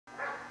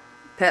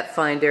Pet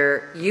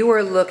Finder, you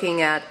are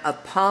looking at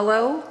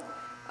Apollo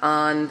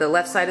on the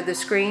left side of the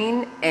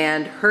screen,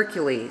 and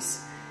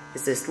Hercules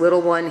is this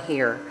little one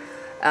here.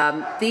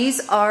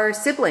 These are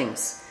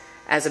siblings,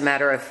 as a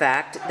matter of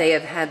fact. They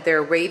have had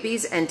their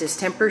rabies and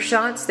distemper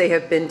shots. They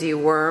have been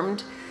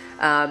dewormed.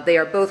 They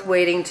are both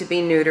waiting to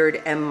be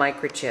neutered and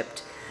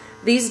microchipped.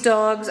 These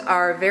dogs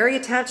are very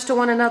attached to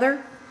one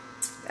another.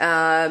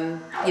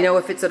 You know,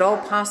 if it's at all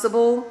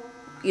possible,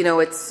 you know,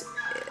 it's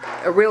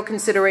a real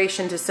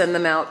consideration to send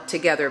them out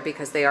together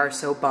because they are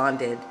so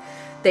bonded.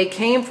 They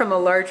came from a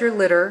larger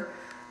litter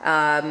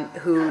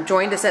who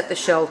joined us at the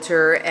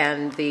shelter,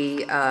 and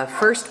the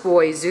first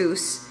boy,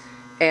 Zeus,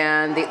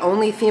 and the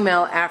only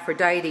female,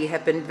 Aphrodite,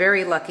 have been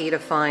very lucky to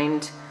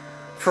find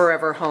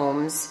forever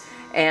homes.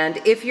 And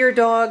if your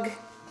dog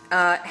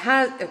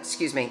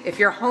if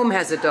your home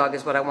has a dog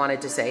is what I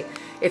wanted to say.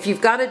 If you've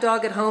got a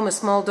dog at home, a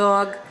small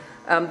dog,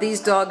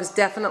 these dogs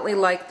definitely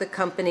like the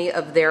company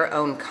of their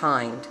own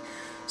kind.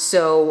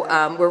 So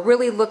we're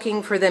really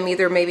looking for them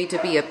either maybe to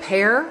be a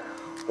pair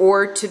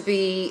or to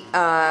be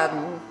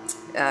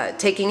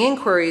taking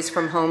inquiries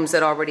from homes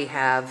that already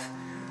have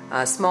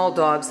small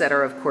dogs that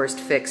are, of course,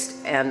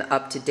 fixed and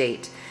up to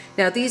date.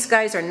 Now, these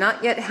guys are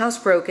not yet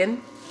housebroken,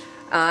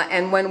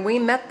 and when we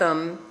met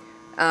them,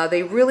 I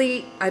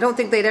don't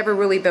think they'd ever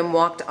really been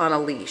walked on a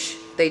leash.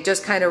 They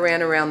just kind of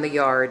ran around the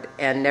yard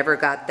and never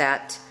got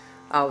that.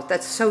 Oh,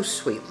 that's so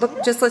sweet.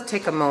 Look, just let's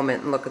take a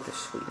moment and look at the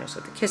sweetness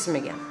of it. Kiss him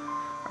again.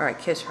 All right,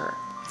 kiss her.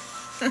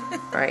 All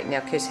right,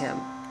 now kiss him.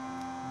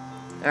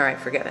 All right,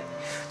 forget it.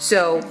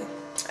 So,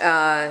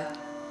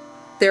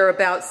 they're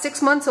about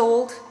 6 months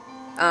old,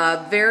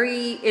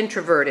 very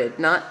introverted,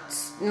 not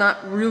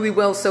really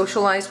well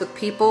socialized with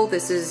people.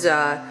 This is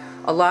a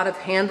lot of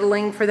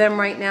handling for them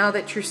right now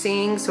that you're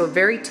seeing, so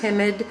very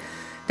timid.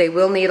 They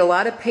will need a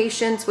lot of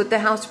patience with the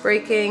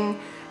housebreaking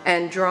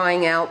and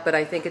drawing out, but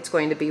I think it's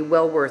going to be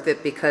well worth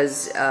it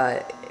because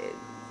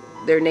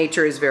their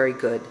nature is very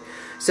good.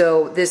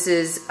 So this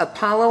is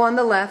Apollo on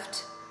the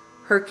left,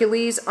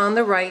 Hercules on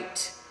the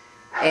right,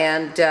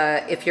 and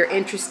if you're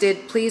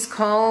interested, please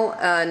call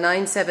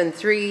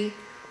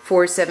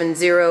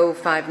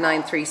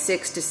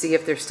 973-470-5936 to see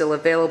if they're still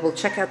available.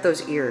 Check out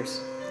those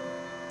ears.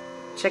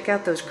 Check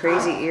out those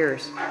crazy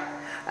ears.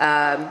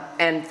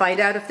 And find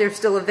out if they're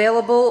still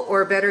available,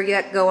 or better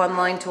yet, go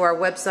online to our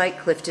website,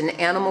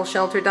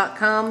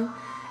 cliftonanimalshelter.com,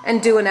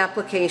 and do an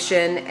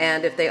application,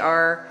 and if they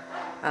are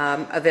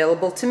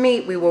available to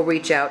meet, we will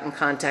reach out and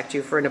contact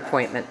you for an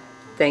appointment.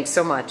 Thanks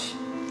so much.